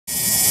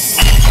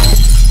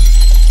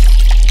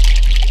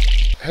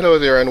Hello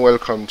there and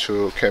welcome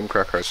to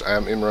Chemcrackers. I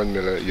am Imran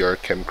Miller, your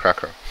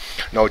chemcracker.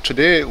 Now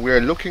today we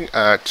are looking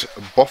at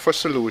buffer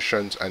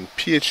solutions and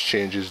pH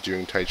changes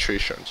during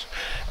titrations.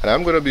 And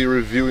I'm going to be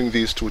reviewing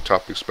these two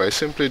topics by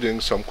simply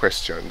doing some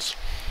questions.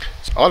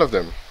 All of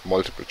them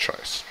multiple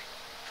choice.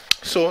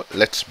 So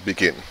let's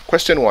begin.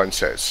 Question 1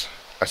 says,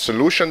 a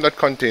solution that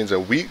contains a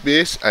weak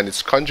base and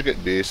its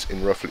conjugate base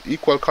in roughly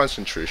equal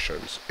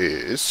concentrations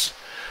is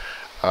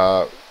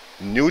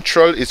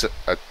neutral is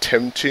a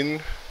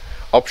tempting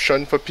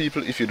option for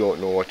people if you don't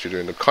know what you're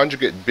doing. The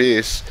conjugate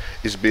base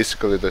is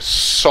basically the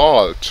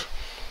salt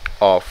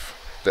of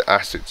the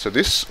acid. So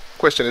this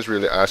question is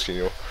really asking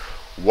you,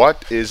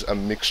 what is a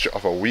mixture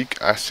of a weak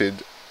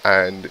acid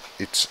and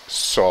its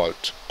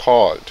salt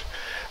called?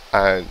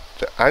 And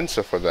the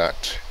answer for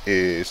that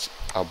is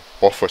a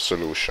buffer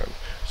solution.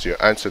 So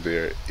your answer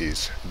there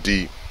is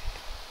D.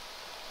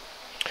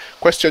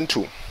 Question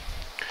 2.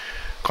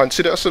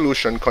 Consider a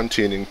solution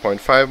containing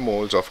 0.5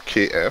 moles of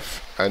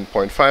Kf and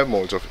 0.5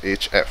 moles of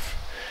HF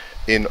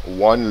in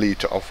 1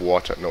 liter of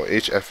water. Now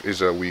HF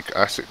is a weak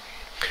acid.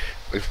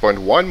 If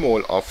 0.1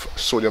 mole of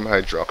sodium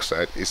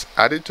hydroxide is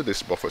added to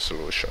this buffer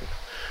solution,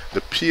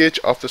 the pH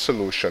of the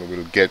solution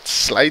will get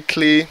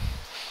slightly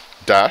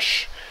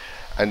dash,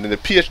 and then the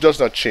pH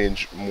does not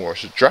change more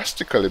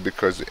drastically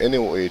because the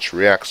NaOH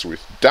reacts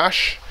with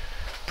dash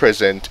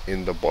present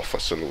in the buffer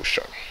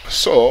solution.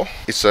 So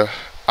it's a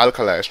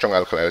strong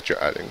alkali that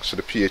you're adding, so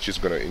the pH is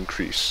going to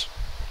increase.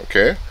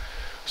 Okay,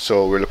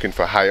 so we're looking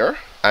for higher,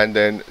 and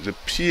then the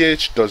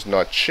pH does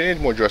not change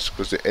more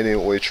drastically because the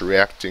NaOH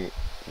reacting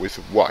with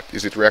what?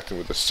 Is it reacting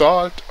with the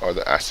salt or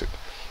the acid?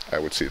 I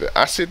would say the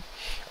acid,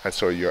 and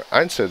so your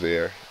answer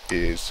there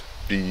is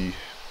B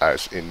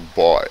as in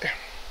boy.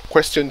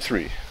 Question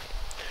 3.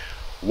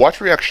 What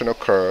reaction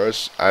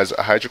occurs as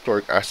a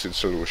hydrochloric acid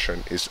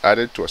solution is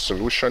added to a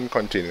solution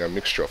containing a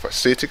mixture of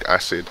acetic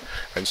acid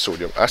and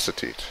sodium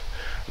acetate?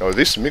 Now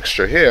this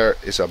mixture here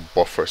is a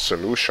buffer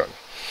solution.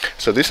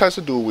 So this has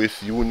to do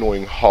with you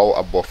knowing how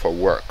a buffer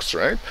works,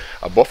 right?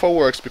 A buffer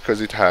works because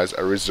it has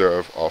a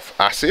reserve of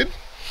acid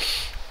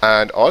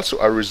and also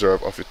a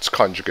reserve of its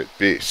conjugate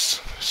base.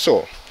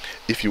 So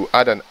if you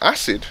add an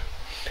acid,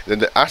 then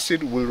the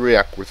acid will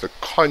react with the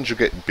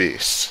conjugate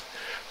base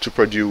to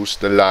produce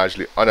the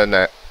largely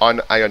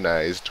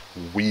unionized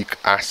weak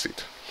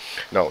acid.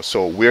 Now,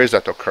 so where is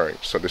that occurring?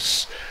 So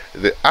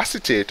the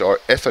acetate or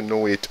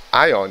ethanoate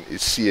ion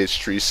is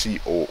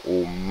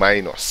CH3COO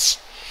minus.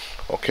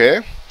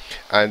 Okay,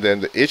 and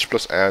then the H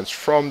plus ions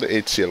from the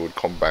HCl would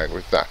combine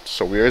with that.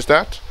 So where is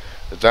that?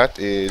 That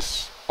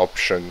is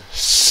option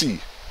C.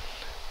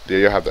 There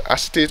you have the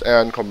acetate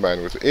ion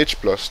combined with H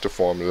plus to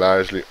form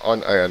largely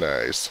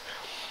unionized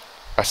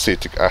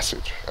acetic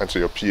acid, and so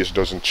your pH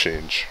doesn't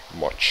change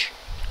much.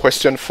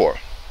 Question 4.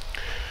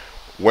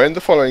 When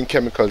the following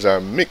chemicals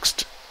are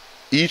mixed,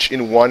 each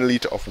in 1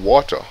 liter of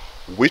water,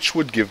 which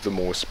would give the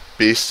most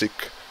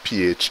basic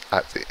pH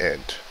at the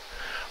end?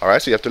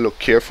 Alright, so you have to look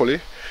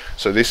carefully.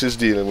 So this is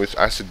dealing with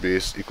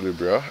acid-base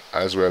equilibria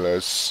as well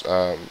as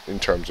in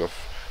terms of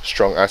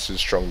strong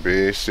acids, strong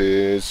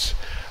bases,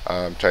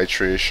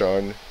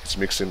 titration. It's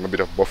mixing a bit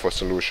of buffer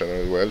solution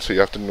as well, so you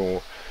have to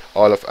know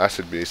all of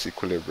acid-base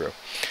equilibria.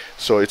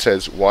 So it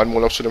says 1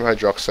 mole of sodium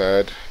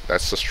hydroxide,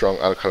 that's a strong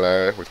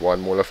alkali, with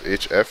 1 mole of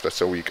HF, that's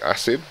a weak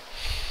acid.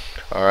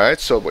 Alright,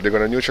 so but they're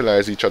going to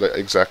neutralize each other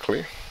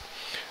exactly.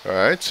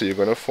 Alright, so you're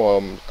going to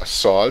form a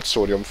salt,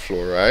 sodium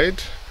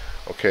fluoride,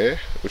 okay,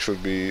 which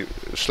would be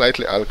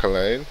slightly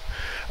alkaline.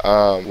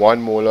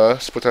 1 molar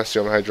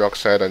potassium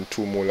hydroxide and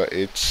 2 molar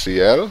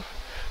HCl.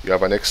 You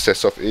have an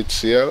excess of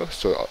HCl,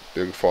 so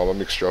they form a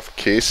mixture of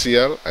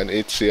KCl and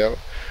HCl.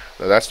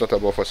 Now that's not a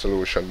buffer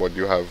solution, but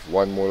you have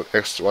 1 mole of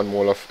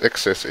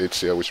excess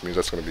HCl, which means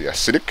that's going to be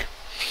acidic.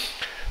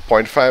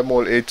 0.5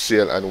 mole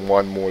HCl and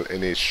 1 mole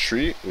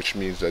NH3, which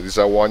means that these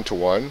are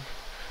 1-to-1,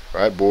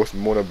 right? Both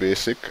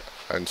monobasic,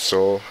 and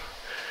so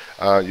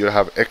you'll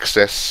have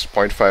excess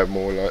 0.5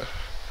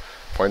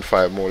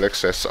 mole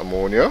excess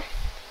ammonia.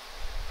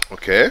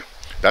 Okay,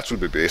 that will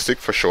be basic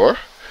for sure.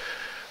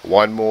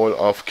 1 mole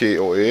of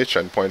KOH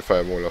and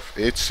 0.5 mole of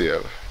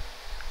HCl.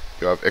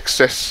 You have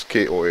excess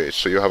KOH,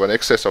 so you have an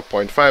excess of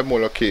 0.5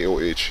 molar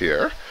KOH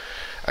here,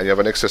 and you have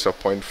an excess of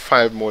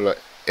 0.5 molar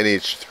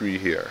NH3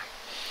 here.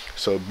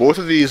 So both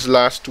of these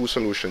last two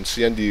solutions,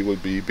 C and D, will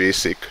be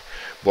basic,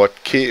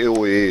 but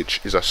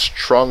KOH is a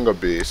stronger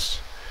base.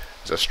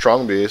 It's a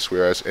strong base,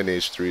 whereas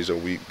NH3 is a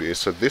weak base.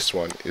 So this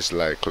one is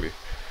likely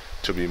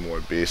to be more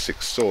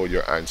basic. So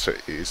your answer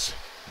is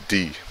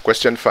D.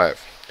 Question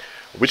 5.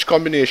 Which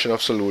combination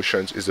of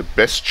solutions is the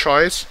best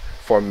choice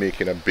for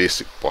making a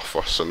basic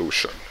buffer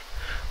solution?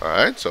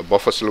 Alright, so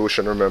buffer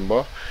solution,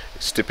 remember,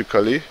 it's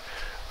typically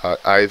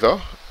either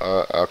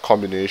a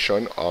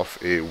combination of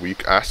a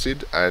weak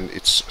acid and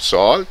its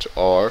salt,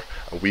 or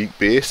a weak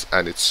base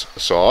and its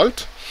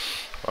salt.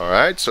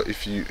 Alright, so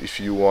if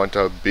you want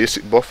a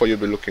basic buffer, you'll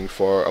be looking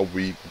for a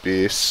weak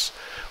base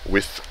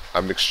with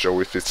a mixture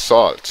with its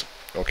salt.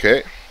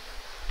 Okay,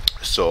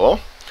 so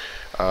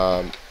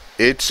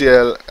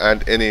HCl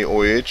and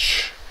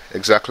NaOH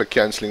exactly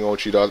cancelling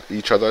out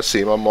each other,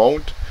 same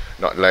amount,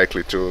 not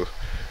likely to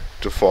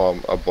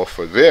form a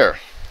buffer there.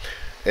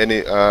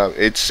 Any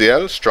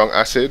HCl, strong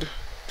acid,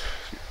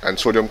 and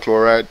sodium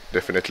chloride,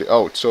 definitely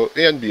out. So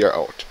A and B are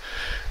out.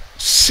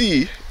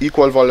 C,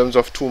 equal volumes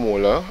of 2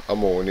 molar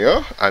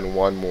ammonia and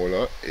 1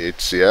 molar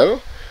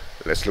HCl.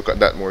 Let's look at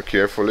that more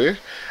carefully.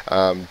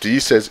 D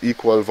says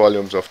equal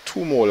volumes of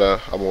 2 molar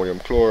ammonium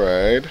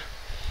chloride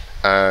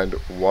and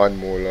 1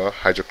 molar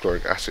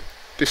hydrochloric acid.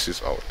 This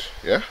is out,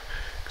 yeah,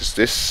 because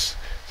this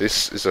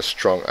is a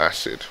strong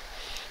acid.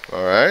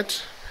 All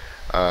right,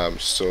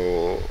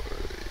 so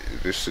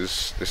this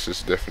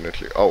is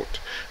definitely out.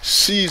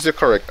 C is the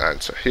correct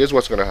answer. Here's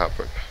what's going to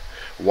happen: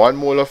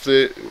 all of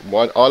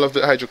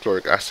the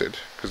hydrochloric acid,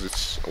 because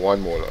it's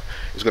 1 molar,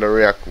 is going to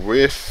react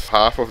with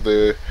half of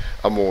the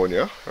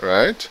ammonia,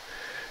 right,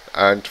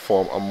 and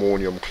form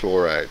ammonium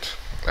chloride.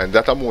 And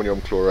that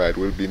ammonium chloride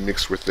will be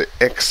mixed with the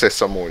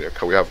excess ammonia,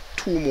 because we have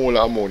 2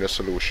 molar ammonia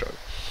solution.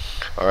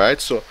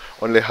 Alright, so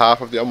only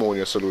half of the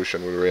ammonia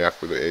solution will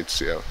react with the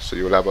HCl. So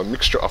you will have a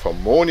mixture of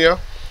ammonia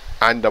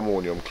and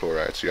ammonium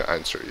chloride. So your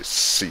answer is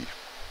C.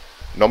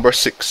 Number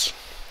 6.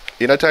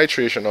 In a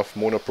titration of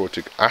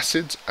monoprotic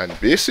acids and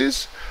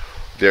bases,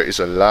 there is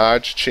a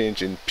large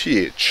change in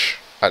pH.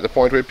 At the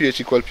point where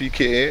pH equals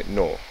pKa,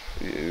 no.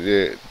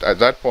 At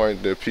that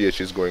point, the pH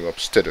is going up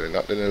steadily,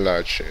 not in a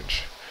large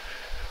change.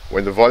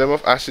 When the volume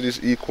of acid is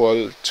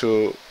equal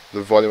to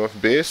the volume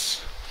of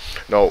base,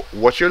 now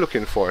what you're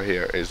looking for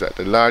here is that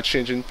the large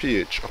change in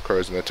pH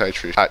occurs in a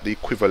titration at the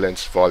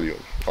equivalence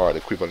volume, or the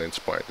equivalence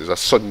point. There's a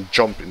sudden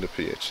jump in the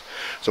pH.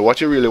 So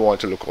what you really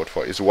want to look out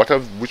for is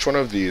which one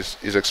of these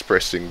is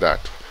expressing the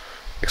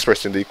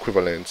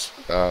equivalence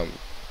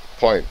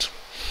point.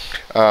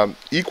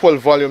 Equal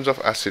volumes of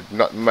acid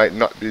might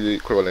not be the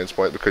equivalence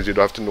point, because you'd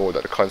have to know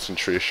that the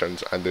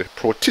concentrations and the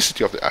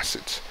proticity of the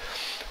acids,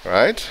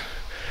 right?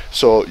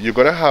 So you're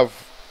going to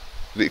have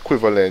the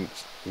equivalent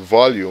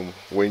volume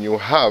when you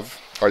have,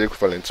 or the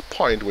equivalence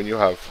point when you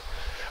have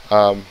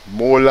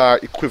molar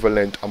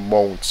equivalent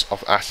amounts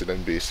of acid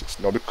and bases.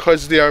 Now,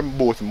 because they are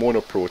both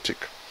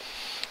monoprotic,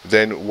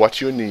 then what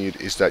you need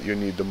is that you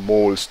need the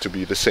moles to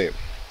be the same.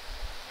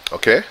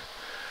 Okay,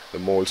 the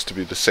moles to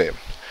be the same.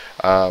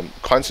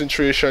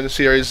 Concentrations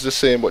here is the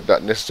same, but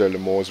not necessarily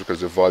moles, because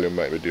the volume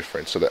might be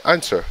different. So the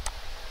answer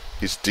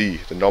is D.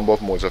 The number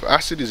of moles of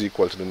acid is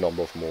equal to the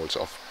number of moles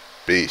of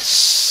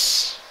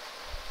base.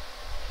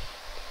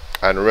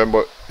 And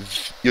remember,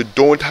 you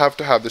don't have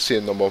to have the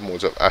same number of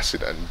moles of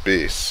acid and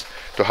base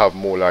to have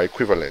molar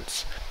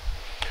equivalence.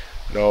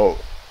 Now,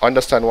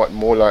 understand what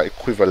molar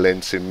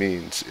equivalency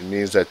means. It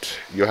means that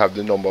you have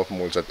the number of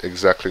moles that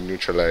exactly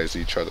neutralize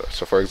each other.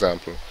 So for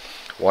example,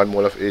 1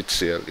 mole of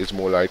HCl is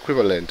molar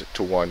equivalent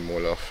to 1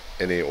 mole of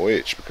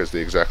NaOH, because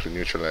they exactly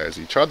neutralize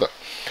each other.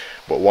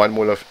 But 1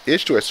 mole of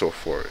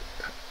H2SO4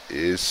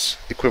 is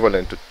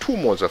equivalent to 2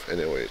 moles of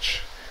NaOH,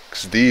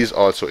 because these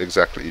also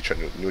exactly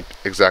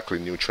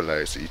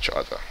neutralize each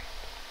other.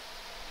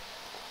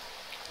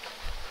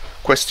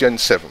 Question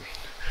 7.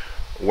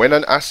 When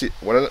an acetic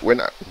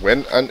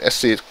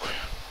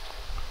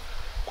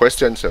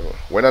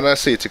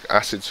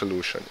acid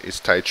solution is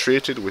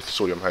titrated with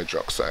sodium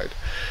hydroxide,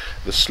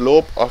 the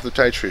slope of the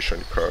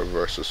titration curve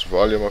versus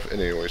volume of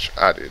NaOH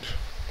added.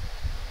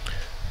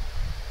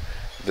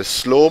 The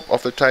slope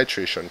of the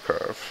titration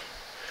curve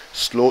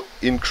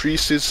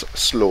increases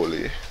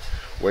slowly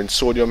when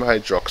sodium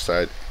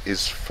hydroxide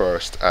is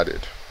first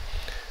added.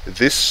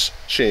 This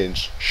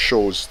change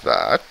shows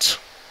that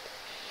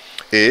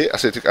A,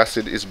 acetic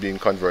acid is being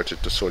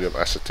converted to sodium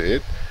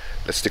acetate.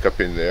 Let's stick a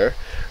pin there.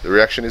 The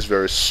reaction is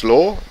very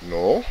slow.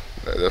 No,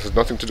 that has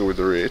nothing to do with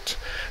the rate.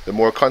 The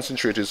more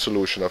concentrated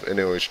solution of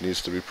NaOH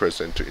needs to be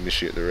present to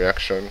initiate the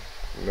reaction.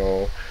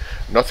 No,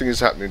 nothing is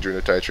happening during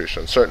the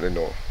titration. Certainly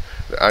no.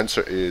 The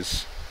answer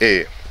is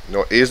A.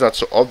 No, A is not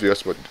so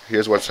obvious, but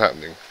here's what's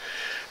happening.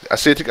 The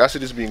acetic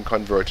acid is being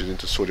converted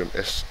into sodium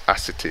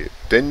acetate.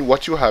 Then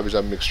what you have is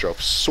a mixture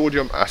of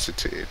sodium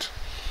acetate,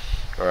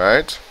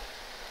 alright,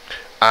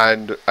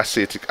 and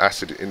acetic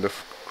acid in the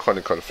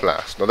conical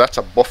flask. Now that's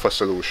a buffer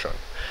solution,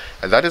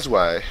 and that is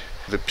why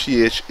the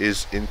pH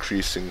is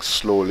increasing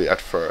slowly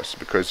at first,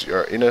 because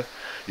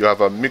you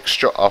have a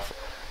mixture of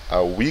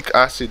a weak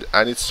acid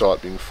and its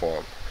salt being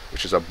formed,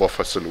 which is a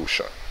buffer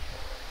solution.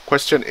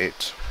 Question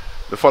 8.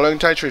 The following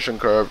titration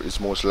curve is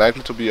most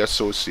likely to be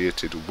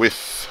associated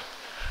with.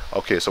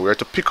 Okay, so we have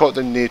to pick out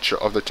the nature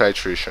of the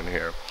titration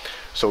here.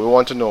 So we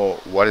want to know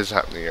what is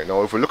happening here.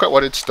 Now if we look at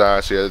what it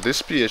starts here,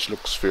 this pH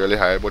looks fairly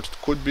high, but it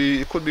could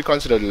be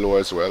considered low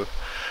as well.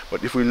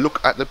 But if we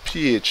look at the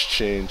pH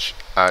change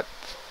at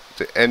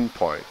the end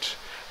point,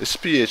 this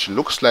pH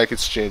looks like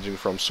it's changing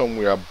from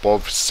somewhere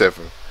above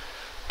 7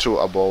 to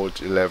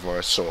about 11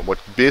 or so. But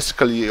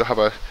basically you have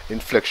an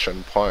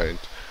inflection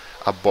point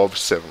above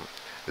 7.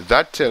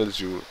 That tells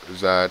you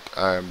that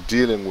I'm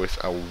dealing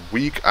with a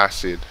weak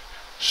acid,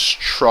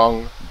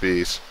 strong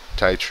base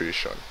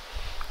titration.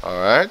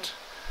 Alright,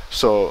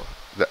 so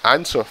the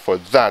answer for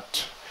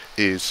that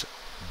is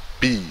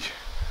B.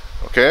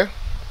 Okay,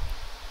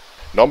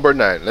 Number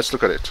 9, let's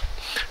look at it.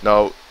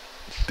 Now,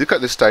 look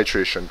at this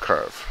titration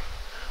curve.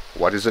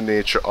 What is the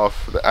nature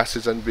of the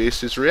acids and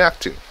bases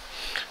reacting?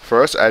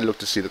 First, I look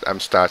to see that I'm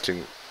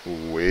starting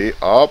way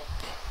up.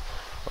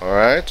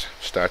 Alright,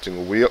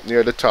 starting way up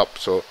near the top,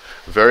 so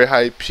very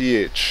high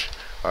pH.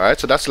 Alright,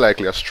 so that's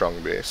likely a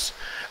strong base.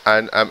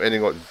 And I'm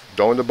ending up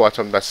down the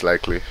bottom, that's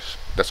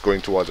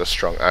going towards a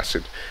strong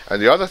acid.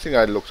 And the other thing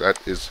I looked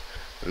at is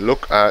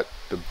look at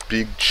the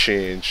big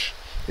change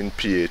in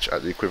pH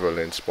at the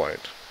equivalence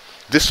point.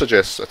 This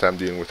suggests that I'm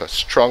dealing with a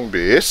strong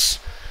base,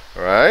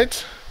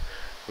 right,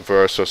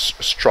 versus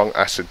strong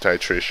acid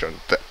titration.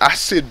 The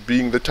acid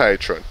being the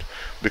titrant,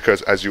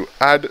 because as you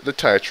add the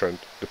titrant,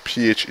 the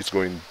pH is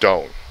going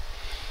down.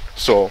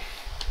 So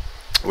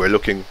we're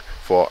looking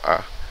for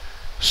a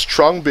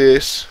strong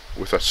base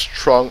with a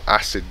strong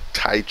acid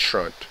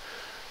titrant.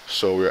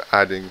 So we're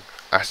adding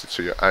acid,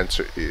 so your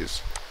answer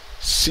is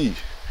C.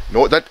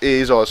 Note that A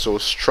is also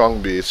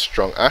strong base,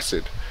 strong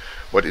acid,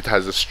 but it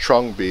has a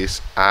strong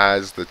base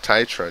as the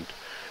titrant,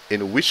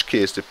 in which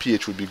case the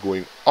pH would be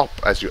going up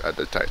as you add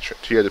the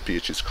titrant. Here the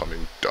pH is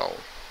coming down.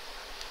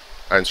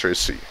 Answer is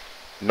C.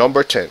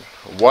 Number 10.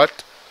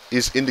 What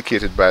is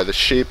indicated by the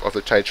shape of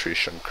the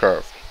titration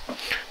curve?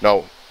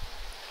 Now,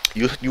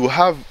 you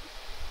have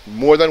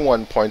more than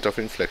one point of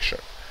inflection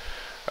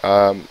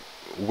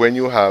when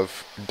you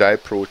have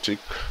diprotic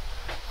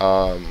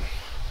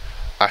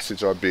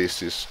acids or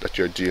bases that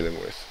you're dealing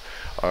with.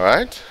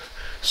 Alright?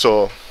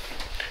 So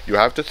you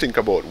have to think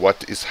about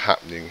what is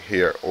happening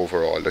here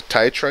overall. The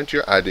titrant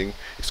you're adding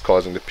is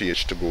causing the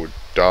pH to go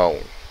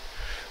down.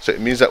 So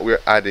it means that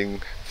we're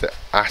adding the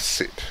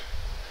acid.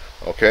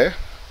 Okay?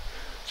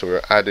 So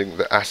we're adding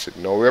the acid.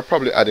 Now we're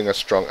probably adding a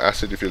strong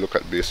acid if you look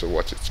at base of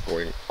what is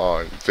going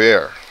on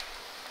there.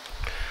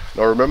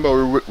 Now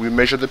remember, we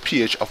measure the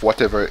pH of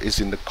whatever is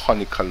in the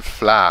conical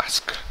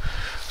flask.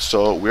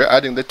 So we're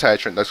adding the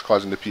titrant that's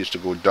causing the pH to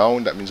go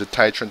down. That means the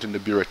titrant in the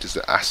burette is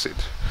the acid.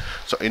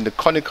 So in the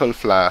conical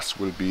flask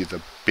will be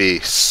the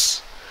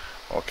base.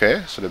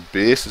 Okay, so the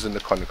base is in the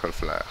conical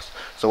flask.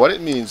 So what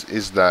it means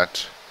is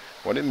that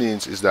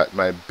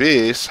my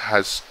base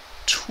has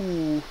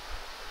two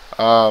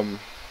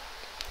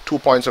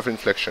points of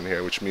inflection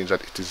here, which means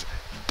that it is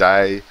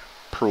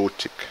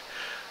diprotic.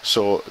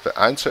 So the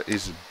answer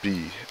is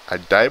B. A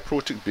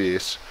diprotic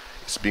base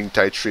is being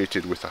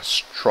titrated with a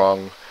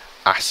strong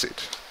acid.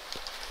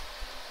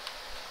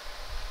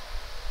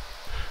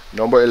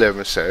 Number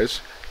 11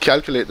 says,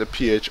 calculate the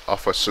pH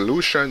of a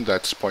solution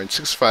that's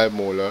 0.65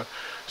 molar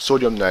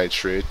sodium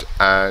nitrate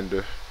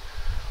and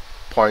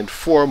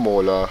 0.4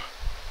 molar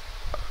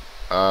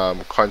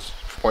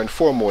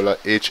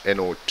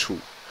HNO2.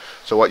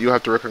 So what you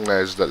have to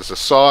recognize is that it's a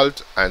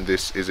salt and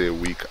this is a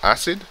weak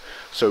acid.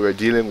 So we're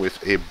dealing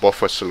with a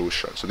buffer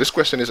solution. So this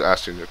question is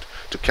asking you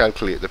to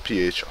calculate the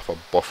pH of a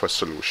buffer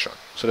solution.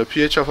 So the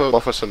pH of a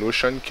buffer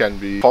solution can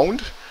be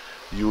found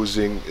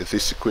using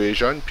this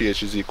equation.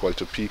 pH is equal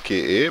to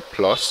pKa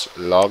plus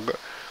log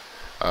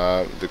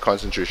the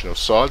concentration of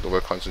salt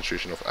over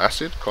concentration of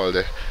acid.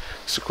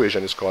 This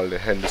equation is called the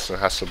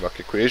Henderson-Hasselbalch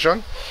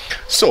equation.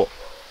 So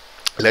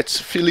let's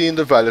fill in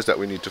the values that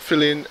we need to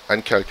fill in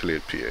and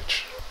calculate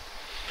pH.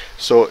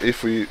 So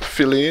if we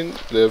fill in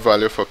the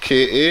value for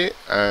Ka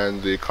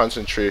and the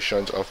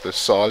concentrations of the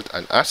salt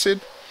and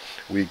acid,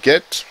 we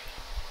get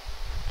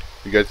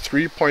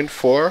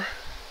 3.4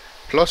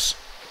 plus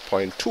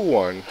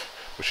 0.21,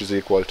 which is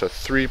equal to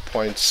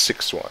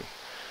 3.61.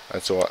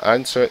 And so our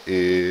answer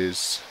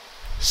is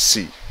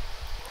C.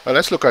 Now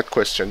let's look at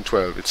question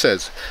 12. It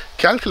says,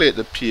 calculate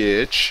the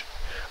pH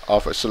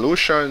of a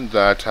solution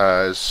that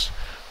has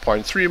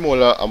 0.3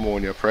 molar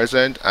ammonia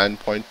present and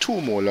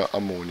 0.2 molar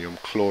ammonium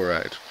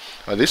chloride.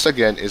 Now this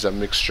again is a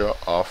mixture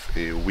of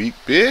a weak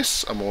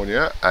base,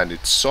 ammonia, and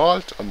its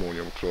salt,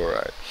 ammonium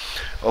chloride.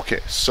 Okay,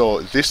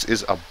 so this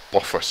is a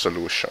buffer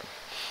solution.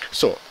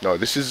 So now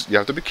this is, you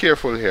have to be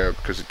careful here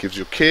because it gives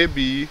you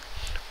Kb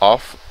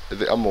of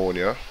the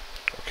ammonia.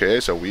 Okay,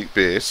 it's a weak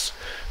base.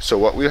 So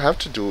what we have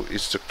to do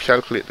is to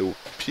calculate the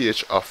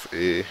pH of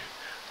a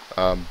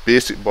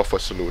basic buffer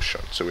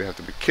solution. So we have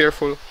to be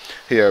careful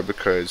here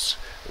because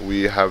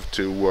we have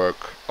to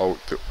work out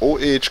the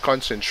OH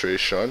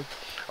concentration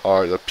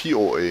or the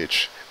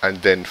POH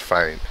and then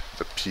find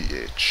the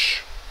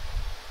pH.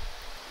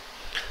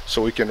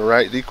 So we can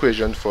write the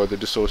equation for the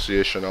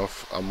dissociation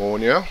of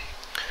ammonia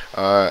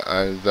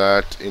and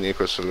that in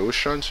aqueous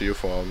solution, so you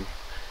form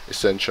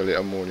essentially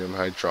ammonium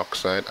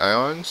hydroxide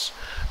ions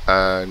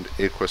and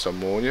aqueous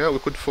ammonia. We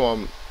could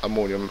form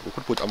ammonium, we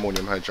could put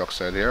ammonium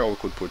hydroxide here, or we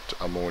could put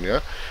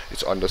ammonia.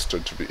 It's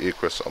understood to be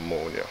aqueous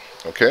ammonia.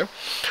 Okay,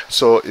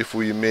 so if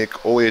we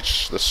make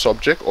OH the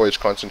subject, OH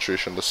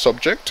concentration the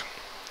subject,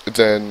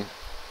 then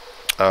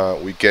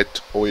we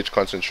get OH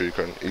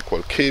concentration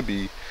equal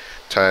Kb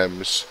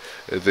times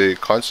the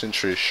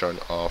concentration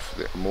of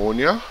the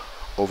ammonia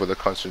over the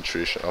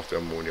concentration of the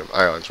ammonium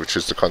ions, which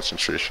is the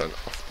concentration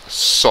of the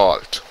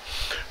salt.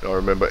 Now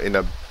remember, in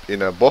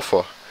a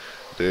buffer,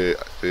 the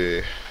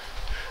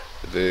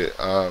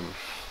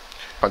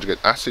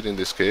conjugate acid in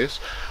this case,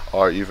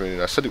 or even in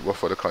acidic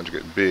buffer, the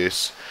conjugate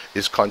base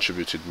is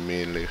contributed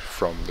mainly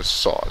from the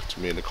salt,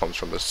 mainly comes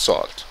from the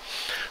salt.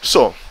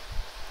 So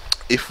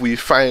if we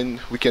find,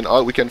 we can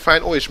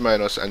find OH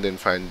minus and then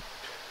find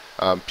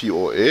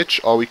POH,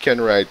 or we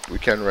can write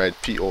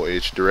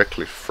POH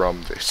directly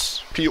from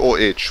this.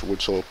 POH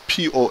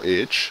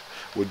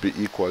would be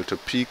equal to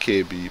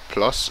pKb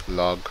plus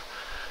log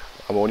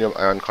ammonium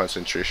ion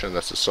concentration,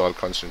 that's the salt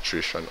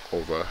concentration,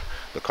 over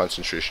the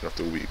concentration of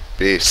the weak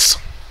base.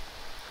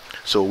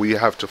 So we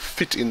have to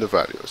fit in the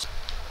values,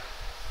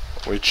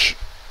 which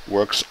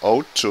works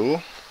out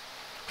to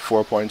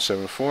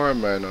 4.74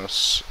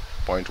 minus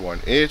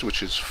 0.18,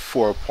 which is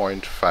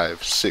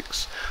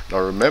 4.56. Now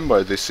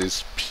remember, this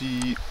is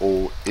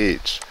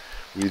POH.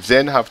 We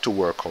then have to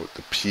work out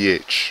the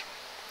pH.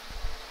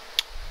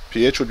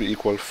 pH would be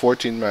equal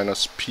 14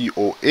 minus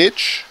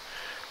POH,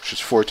 which is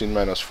 14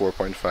 minus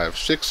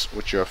 4.56,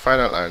 which your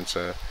final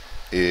answer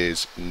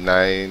is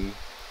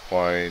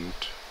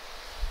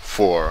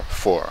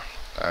 9.44.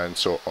 And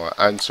so our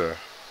answer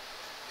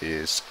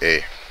is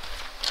A.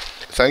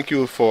 Thank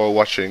you for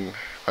watching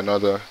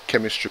another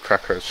Chemistry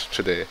Crackers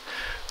today.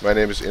 My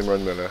name is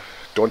Imran Miller.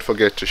 Don't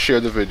forget to share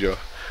the video,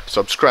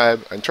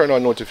 subscribe, and turn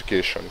on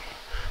notification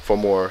for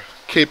more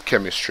CAPE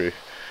chemistry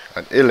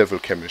and A-level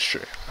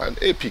chemistry and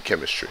AP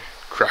chemistry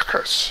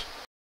crackers.